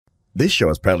This show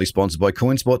is proudly sponsored by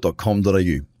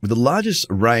coinspot.com.au, with the largest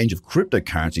range of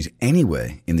cryptocurrencies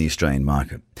anywhere in the Australian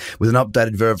market. With an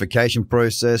updated verification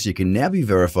process, you can now be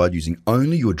verified using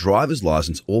only your driver's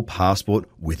license or passport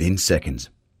within seconds.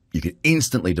 You can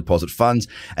instantly deposit funds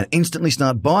and instantly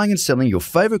start buying and selling your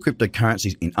favorite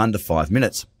cryptocurrencies in under 5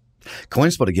 minutes.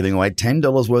 CoinSpot are giving away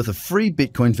 $10 worth of free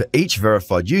Bitcoin for each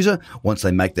verified user once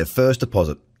they make their first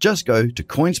deposit. Just go to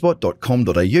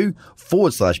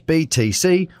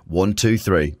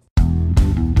coinspot.com.au/BTC123.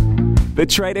 The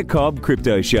Trader Cobb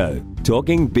Crypto Show,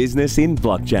 talking business in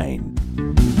blockchain.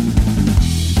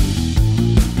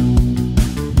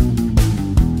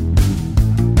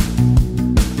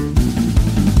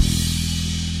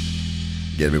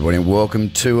 Good everybody, and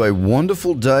welcome to a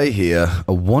wonderful day here,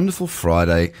 a wonderful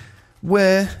Friday,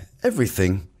 where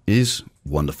everything is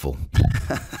wonderful.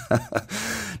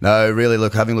 No, really,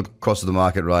 look, having looked across the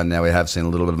market right now, we have seen a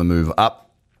little bit of a move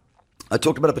up. I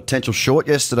talked about a potential short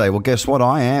yesterday. Well, guess what?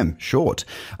 I am short.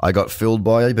 I got filled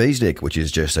by a bee's dick, which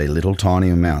is just a little tiny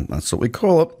amount. That's what we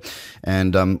call it.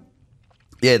 And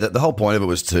the whole point of it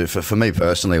was for me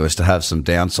personally, was to have some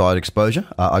downside exposure.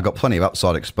 I got plenty of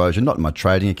upside exposure, not in my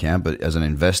trading account, but as an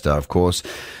investor, of course.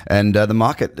 And the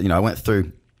market, I went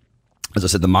through, as I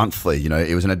said, the monthly,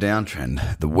 it was in a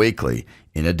downtrend, the weekly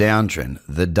in a downtrend,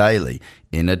 the daily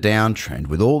in a downtrend,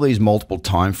 with all these multiple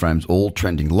timeframes all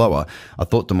trending lower. I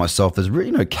thought to myself, there's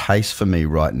really no case for me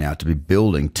right now to be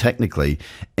building technically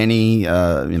any,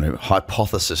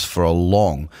 hypothesis for a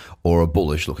long or a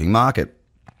bullish looking market.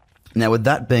 Now, with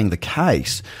that being the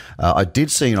case, I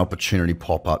did see an opportunity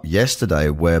pop up yesterday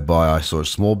whereby I saw a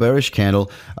small bearish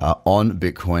candle on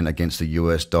Bitcoin against the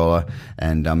US dollar,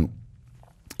 and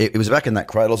it was back in that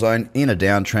cradle zone in a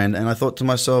downtrend, and I thought to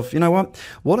myself, you know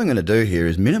what I'm going to do here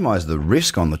is minimize the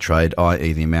risk on the trade,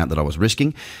 i.e. the amount that I was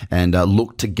risking, and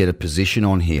look to get a position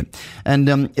on here. And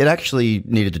it actually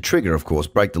needed to trigger, of course,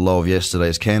 break the low of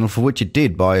yesterday's candle, for which it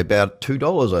did by about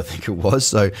 $2, I think it was.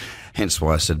 So hence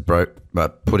why I said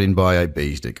put in by a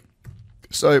bee's dick.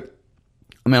 So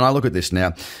I look at this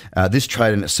now, this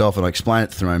trade in itself, and I explain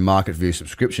it through my Market View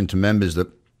subscription to members, that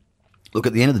look,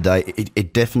 at the end of the day,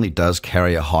 it definitely does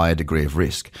carry a higher degree of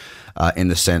risk in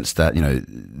the sense that,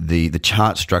 the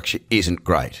chart structure isn't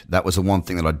great. That was the one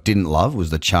thing that I didn't love, was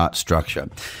the chart structure.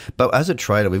 But as a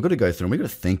trader, we've got to go through and we've got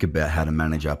to think about how to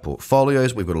manage our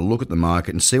portfolios. We've got to look at the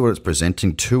market and see what it's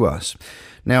presenting to us.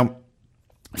 Now,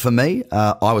 for me,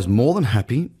 I was more than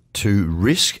happy to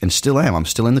risk, and still am. I'm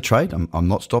still in the trade. I'm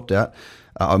not stopped out.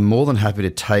 I'm more than happy to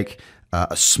take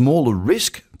a smaller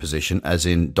risk position, as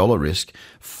in dollar risk,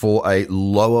 for a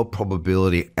lower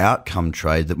probability outcome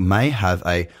trade that may have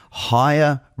a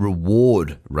higher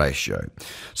reward ratio.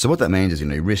 So what that means is,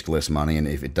 you risk less money, and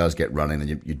if it does get running, then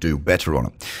you do better on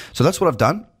it. So that's what I've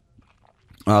done.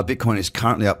 Bitcoin is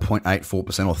currently up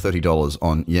 0.84% or $30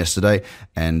 on yesterday,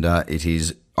 and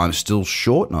I'm still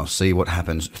short, and I'll see what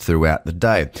happens throughout the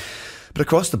day. But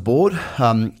across the board,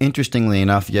 interestingly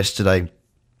enough, yesterday,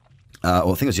 I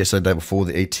think it was yesterday, the day before,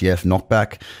 the ETF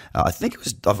knockback. I think it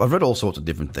was. I've read all sorts of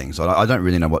different things. I don't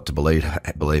really know what to believe.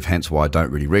 Hence why I don't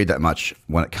really read that much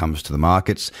when it comes to the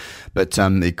markets. But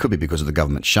it could be because of the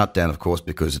government shutdown, of course,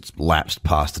 because it's lapsed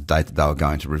past the date that they were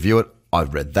going to review it.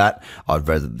 I've read that. I've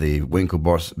read that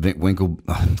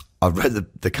I've read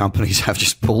that the companies have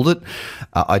just pulled it.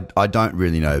 I don't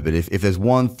really know, but if there's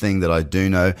one thing that I do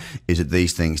know, is that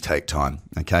these things take time.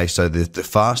 Okay, so the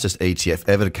fastest ETF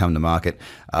ever to come to market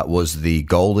was the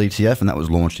gold ETF, and that was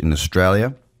launched in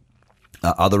Australia.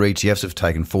 Other ETFs have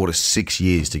taken 4 to 6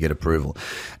 years to get approval,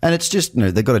 and it's just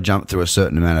they've got to jump through a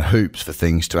certain amount of hoops for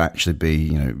things to actually be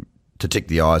to tick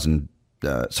the I's and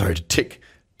to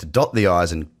dot the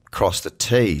I's and cross the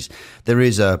T's. There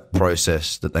is a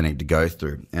process that they need to go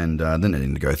through, and then they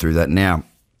need to go through that now.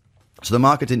 So the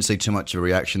market didn't see too much of a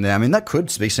reaction there. That could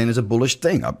be seen as a bullish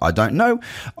thing. I don't know.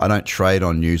 I don't trade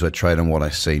on news. I trade on what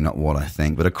I see, not what I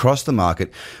think. But across the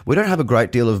market, we don't have a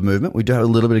great deal of movement. We do have a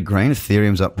little bit of green.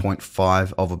 Ethereum's up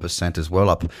 0.5% as well,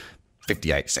 up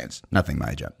 58 cents, nothing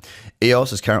major.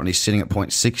 EOS is currently sitting at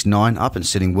 0.69, up and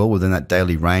sitting well within that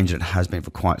daily range, and it has been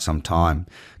for quite some time.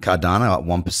 Cardano up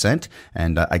 1%,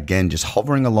 and again, just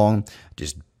hovering along,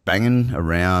 just banging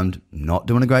around, not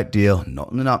doing a great deal,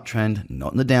 not in an uptrend,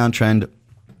 not in the downtrend,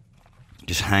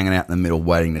 just hanging out in the middle,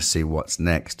 waiting to see what's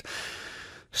next.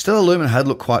 Stellar Lumen had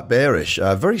looked quite bearish,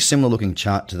 a very similar looking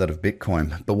chart to that of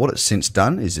Bitcoin, but what it's since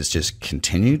done is it's just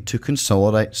continued to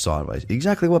consolidate sideways.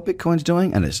 Exactly what Bitcoin's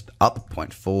doing, and it's up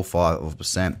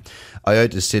 0.45%.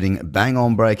 IOTA is sitting bang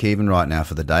on break even right now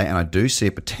for the day, and I do see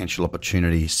a potential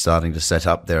opportunity starting to set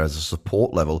up there as a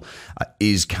support level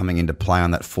is coming into play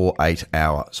on that 4-8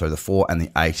 hour, so the 4 and the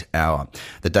 8 hour.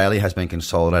 The daily has been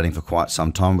consolidating for quite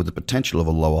some time with the potential of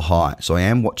a lower high, so I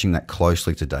am watching that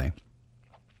closely today.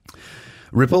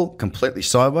 Ripple, completely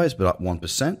sideways, but up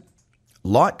 1%.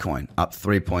 Litecoin, up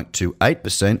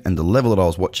 3.28%. And the level that I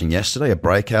was watching yesterday, a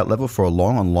breakout level for a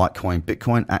long on Litecoin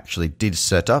Bitcoin, actually did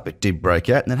set up. It did break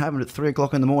out, and it happened at 3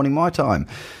 o'clock in the morning my time.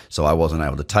 So I wasn't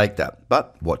able to take that.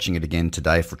 But watching it again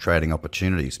today for trading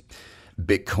opportunities.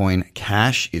 Bitcoin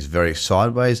Cash is very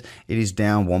sideways. It is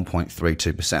down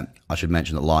 1.32%. I should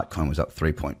mention that Litecoin was up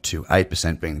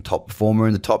 3.28%, being the top performer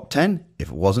in the top 10.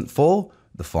 If it wasn't for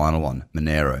the final one,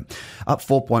 Monero, up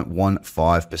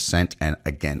 4.15%, and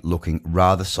again looking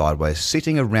rather sideways,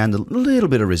 sitting around a little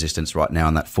bit of resistance right now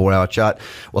on that 4-hour chart.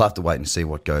 We'll have to wait and see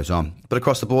what goes on. But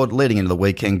across the board, leading into the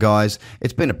weekend, guys,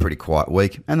 it's been a pretty quiet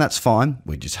week, and that's fine.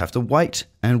 We just have to wait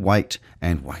and wait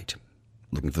and wait.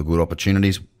 Looking for good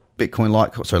opportunities.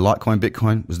 Litecoin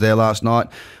Bitcoin was there last night.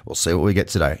 We'll see what we get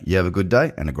today. You have a good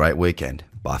day and a great weekend.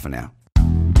 Bye for now.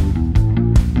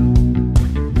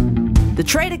 The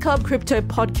Trader Cobb Crypto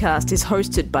Podcast is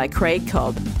hosted by Craig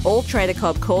Cobb. All Trader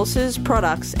Cobb courses,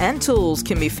 products and tools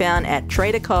can be found at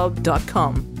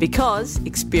tradercobb.com because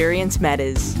experience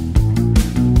matters.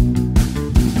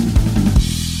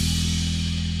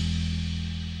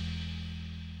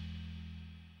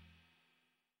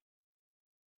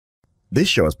 This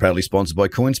show is proudly sponsored by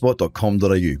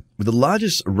coinspot.com.au, with the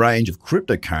largest range of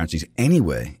cryptocurrencies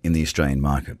anywhere in the Australian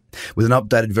market. With an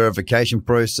updated verification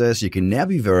process, you can now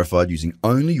be verified using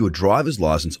only your driver's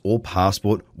license or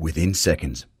passport within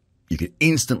seconds. You can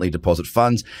instantly deposit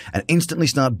funds and instantly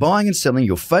start buying and selling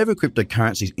your favorite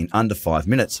cryptocurrencies in under 5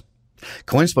 minutes.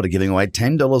 CoinSpot are giving away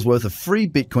 $10 worth of free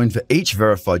Bitcoin for each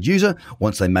verified user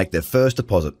once they make their first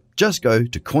deposit. Just go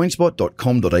to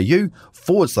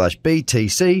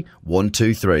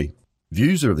coinspot.com.au/BTC123.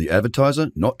 Views are of the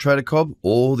advertiser, not Trader Cobb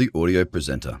or the audio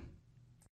presenter.